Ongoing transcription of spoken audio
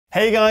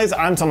Hey guys,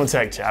 I'm Tom the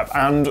Tech Chap,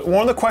 and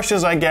one of the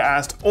questions I get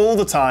asked all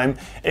the time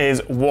is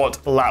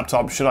what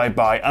laptop should I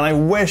buy? And I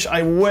wish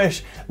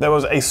there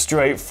was a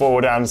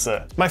straightforward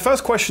answer. My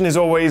first question is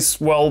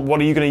always, well,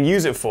 what are you going to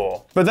use it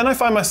for? But then I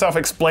find myself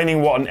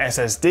explaining what an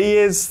SSD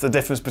is, the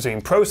difference between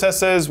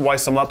processors, why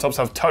some laptops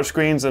have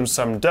touchscreens and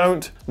some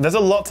don't. There's a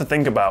lot to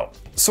think about.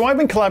 So I've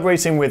been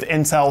collaborating with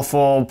Intel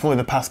for probably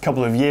the past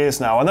couple of years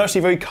now, and they're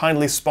actually very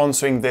kindly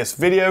sponsoring this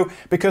video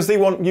because they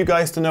want you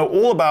guys to know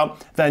all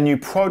about their new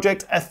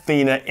Project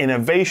Athena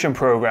innovation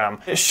program.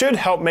 It should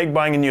help make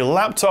buying a new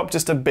laptop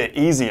just a bit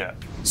easier.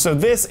 So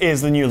this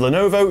is the new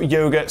Lenovo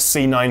Yoga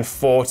C9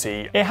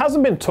 40. It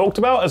hasn't been talked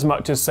about as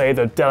much as, say,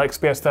 the Dell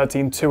XPS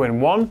 13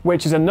 2-in-1,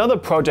 which is another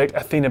Project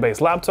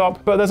Athena-based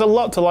laptop, but there's a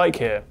lot to like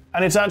here.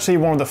 And it's actually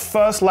one of the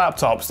first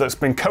laptops that's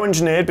been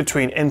co-engineered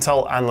between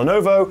Intel and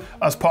Lenovo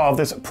as part of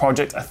this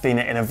Project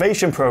Athena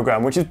innovation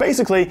program, which is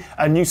basically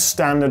a new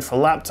standard for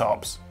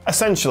laptops.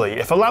 Essentially,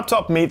 if a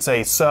laptop meets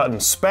a certain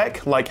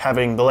spec, like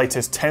having the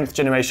latest 10th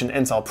generation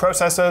Intel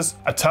processors,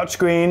 a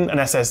touchscreen, an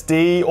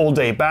SSD,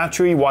 all-day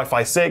battery,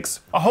 Wi-Fi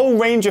 6, a whole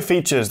range of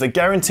features that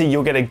guarantee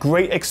you'll get a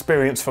great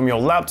experience from your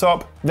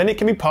laptop, then it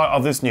can be part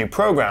of this new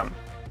program.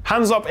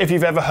 Hands up if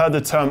you've ever heard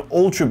the term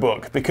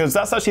Ultrabook, because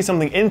that's actually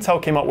something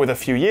Intel came up with a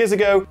few years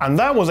ago, and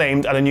that was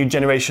aimed at a new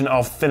generation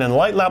of thin and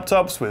light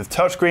laptops with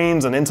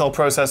touchscreens and Intel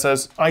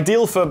processors,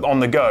 ideal for on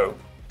the go.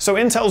 So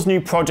Intel's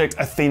new Project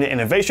Athena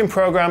innovation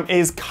program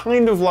is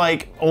kind of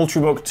like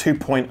Ultrabook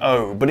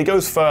 2.0, but it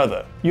goes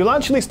further. You'll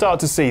actually start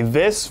to see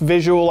this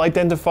visual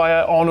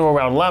identifier on or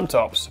around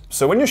laptops.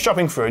 So when you're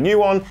shopping for a new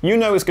one, you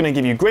know it's going to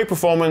give you great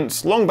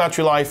performance, long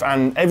battery life,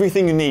 and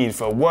everything you need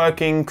for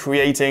working,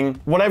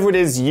 creating, whatever it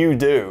is you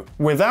do,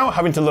 without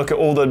having to look at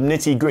all the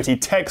nitty-gritty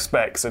tech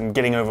specs and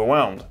getting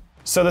overwhelmed.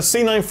 So the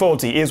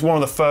C940 is one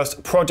of the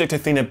first Project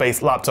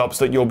Athena-based laptops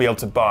that you'll be able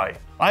to buy.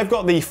 I've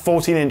got the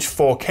 14-inch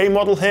 4K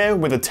model here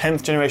with a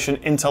 10th generation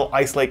Intel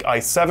Ice Lake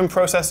i7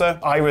 processor,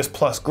 Iris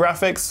Plus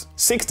graphics,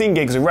 16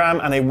 gigs of RAM,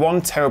 and a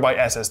 1TB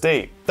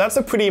SSD. That's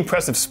a pretty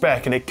impressive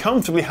spec, and it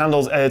comfortably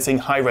handles editing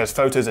high-res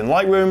photos in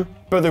Lightroom.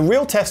 But the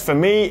real test for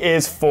me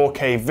is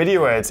 4K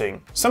video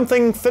editing,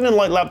 something thin and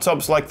light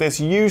laptops like this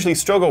usually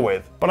struggle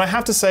with. But I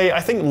have to say, I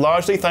think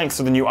largely thanks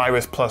to the new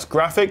Iris Plus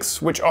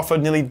graphics, which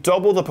offered nearly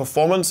double the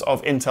performance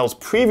of Intel's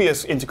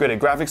previous integrated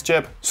graphics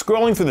chip,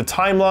 scrolling through the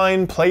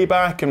timeline,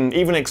 playback, and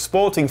even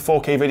exporting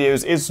 4K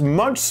videos is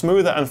much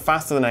smoother and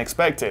faster than I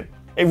expected.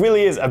 It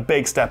really is a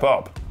big step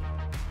up.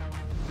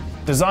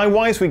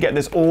 Design-wise, we get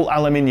this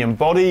all-aluminium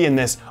body in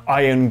this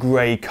iron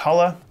grey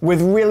colour,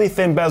 with really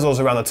thin bezels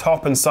around the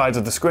top and sides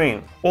of the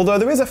screen, although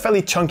there is a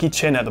fairly chunky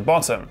chin at the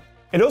bottom.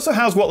 It also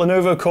has what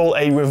Lenovo call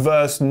a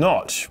reverse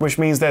notch, which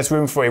means there's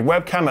room for a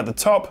webcam at the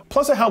top,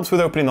 plus it helps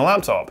with opening the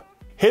laptop.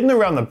 Hidden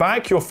around the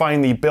back, you'll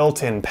find the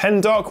built-in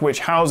pen dock, which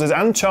houses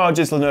and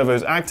charges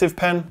Lenovo's Active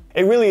Pen.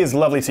 It really is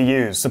lovely to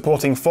use,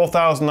 supporting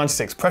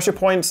 4096 pressure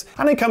points,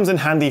 and it comes in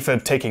handy for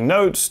taking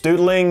notes,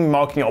 doodling,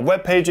 marking up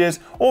web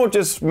pages, or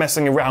just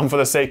messing around for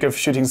the sake of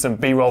shooting some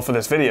B-roll for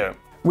this video.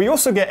 We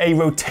also get a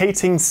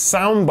rotating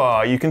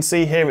soundbar. You can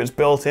see here it's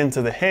built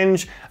into the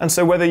hinge, and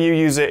so whether you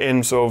use it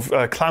in sort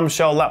of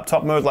clamshell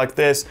laptop mode like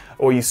this,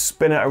 or you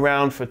spin it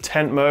around for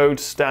tent mode,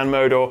 stand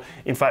mode, or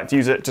in fact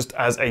use it just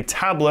as a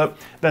tablet,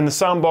 then the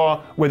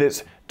soundbar with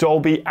its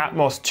Dolby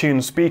Atmos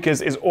tuned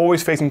speakers is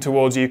always facing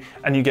towards you,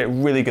 and you get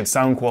really good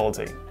sound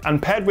quality.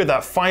 And paired with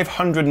that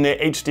 500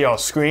 nit HDR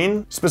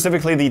screen,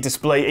 specifically the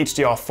Display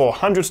HDR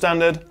 400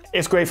 standard,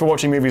 it's great for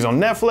watching movies on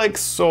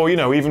Netflix, or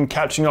even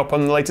catching up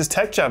on the latest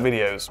Tech Chat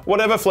videos.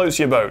 Whatever floats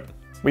your boat.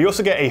 We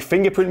also get a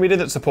fingerprint reader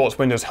that supports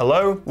Windows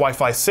Hello,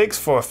 Wi-Fi 6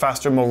 for a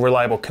faster, more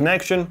reliable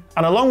connection,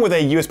 and along with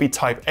a USB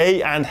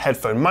Type-A and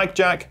headphone mic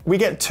jack, we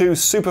get two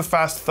super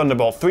fast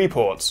Thunderbolt 3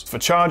 ports for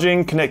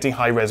charging, connecting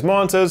high-res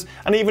monitors,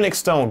 and even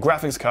external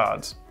graphics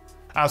cards.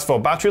 As for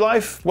battery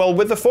life, well,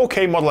 with the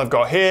 4K model I've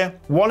got here,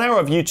 1 hour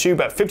of YouTube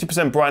at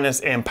 50%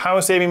 brightness in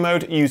power saving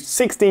mode used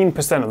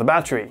 16% of the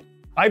battery.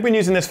 I've been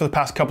using this for the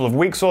past couple of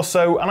weeks or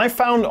so, and I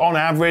found on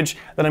average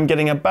that I'm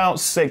getting about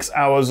 6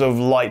 hours of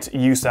light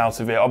use out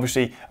of it.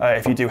 Obviously,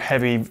 if you do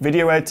heavy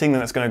video editing,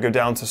 then it's going to go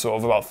down to sort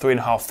of about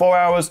 3.5 to 4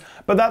 hours,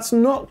 but that's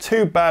not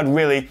too bad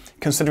really,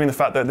 considering the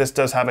fact that this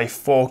does have a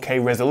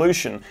 4K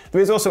resolution.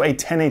 There is also a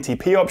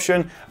 1080p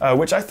option,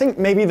 which I think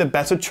may be the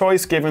better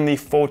choice given the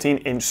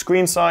 14-inch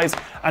screen size,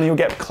 and you'll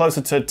get closer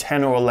to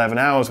 10 or 11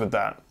 hours with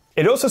that.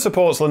 It also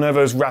supports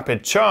Lenovo's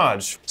rapid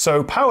charge,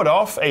 so powered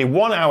off, a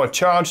 1 hour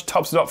charge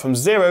tops it up from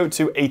 0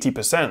 to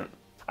 80%.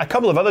 A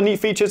couple of other neat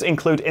features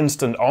include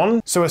Instant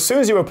On, so as soon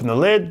as you open the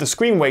lid, the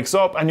screen wakes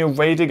up and you're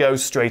ready to go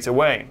straight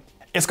away.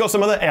 It's got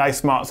some other AI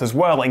smarts as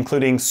well,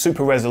 including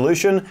super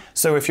resolution,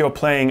 so if you're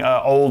playing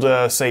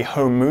older, say,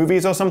 home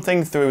movies or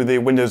something through the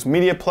Windows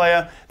Media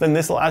Player, then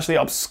this will actually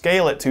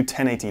upscale it to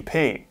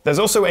 1080p. There's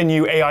also a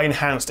new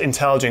AI-enhanced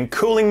intelligent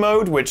cooling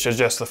mode, which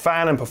adjusts the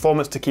fan and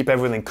performance to keep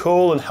everything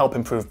cool and help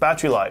improve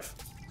battery life.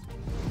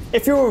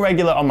 If you're a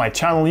regular on my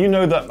channel, you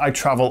know that I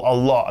travel a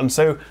lot, and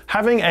so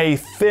having a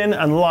thin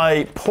and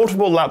light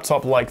portable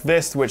laptop like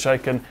this, which I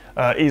can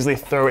easily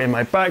throw it in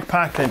my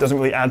backpack, and it doesn't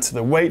really add to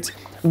the weight.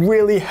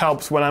 Really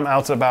helps when I'm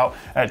out and about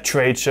at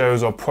trade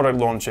shows or product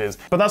launches.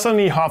 But that's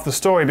only half the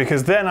story,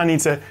 because then I need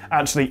to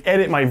actually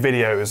edit my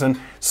videos. And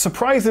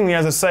surprisingly,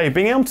 as I say,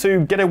 being able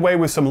to get away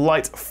with some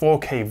light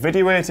 4K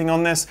video editing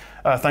on this,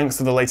 thanks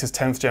to the latest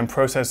 10th gen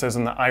processors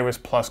and the Iris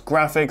Plus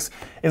graphics,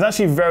 is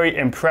actually very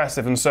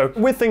impressive. And so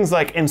with things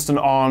like Instant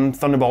On,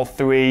 Thunderbolt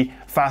 3,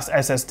 fast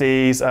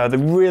SSDs, the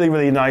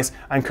really nice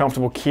and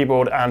comfortable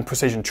keyboard and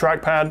precision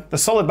trackpad, the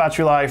solid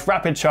battery life,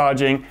 rapid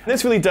charging,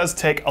 this really does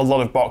tick a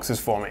lot of boxes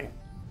for me.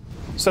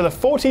 So the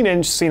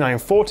 14-inch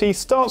C940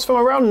 starts from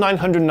around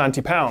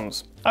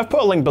 £990. I've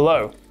put a link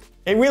below.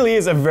 It really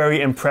is a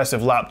very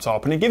impressive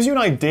laptop, and it gives you an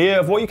idea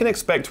of what you can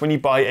expect when you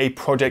buy a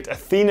Project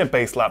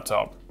Athena-based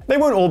laptop. They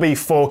won't all be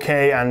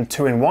 4K and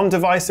 2-in-1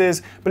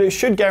 devices, but it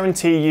should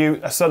guarantee you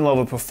a certain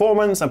level of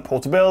performance and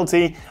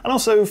portability, and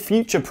also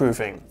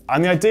future-proofing.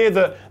 And the idea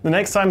that the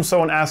next time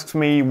someone asks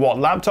me what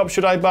laptop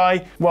should I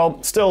buy,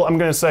 well, still I'm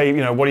going to say,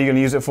 what are you going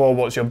to use it for,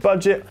 what's your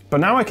budget?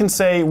 But now I can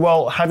say,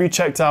 well, have you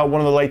checked out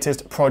one of the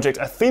latest Project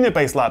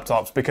Athena-based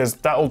laptops, because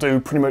that'll do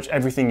pretty much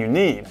everything you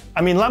need.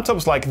 I mean,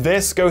 laptops like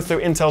this go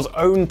through Intel's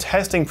own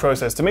testing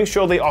process to make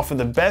sure they offer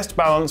the best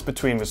balance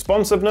between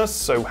responsiveness,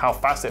 so how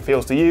fast it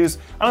feels to use,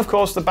 and of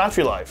course the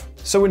battery life.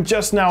 So we're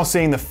just now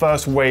seeing the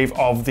first wave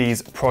of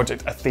these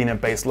Project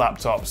Athena-based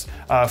laptops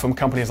from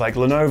companies like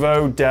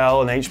Lenovo,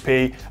 Dell, and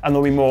HP, and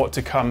there'll be more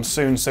to come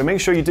soon, so make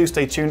sure you do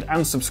stay tuned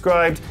and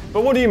subscribed.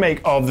 But what do you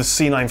make of the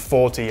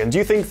C940, and do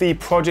you think the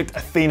Project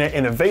Athena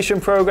Innovation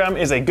Program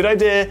is a good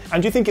idea,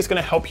 and do you think it's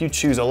going to help you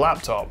choose a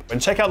laptop?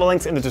 And check out the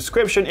links in the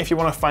description if you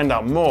want to find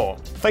out more.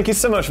 Thank you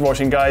so much for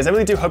watching, guys. I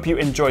really do hope you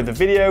enjoyed the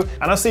video,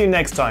 and I'll see you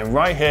next time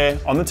right here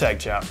on the Tech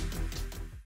Chap.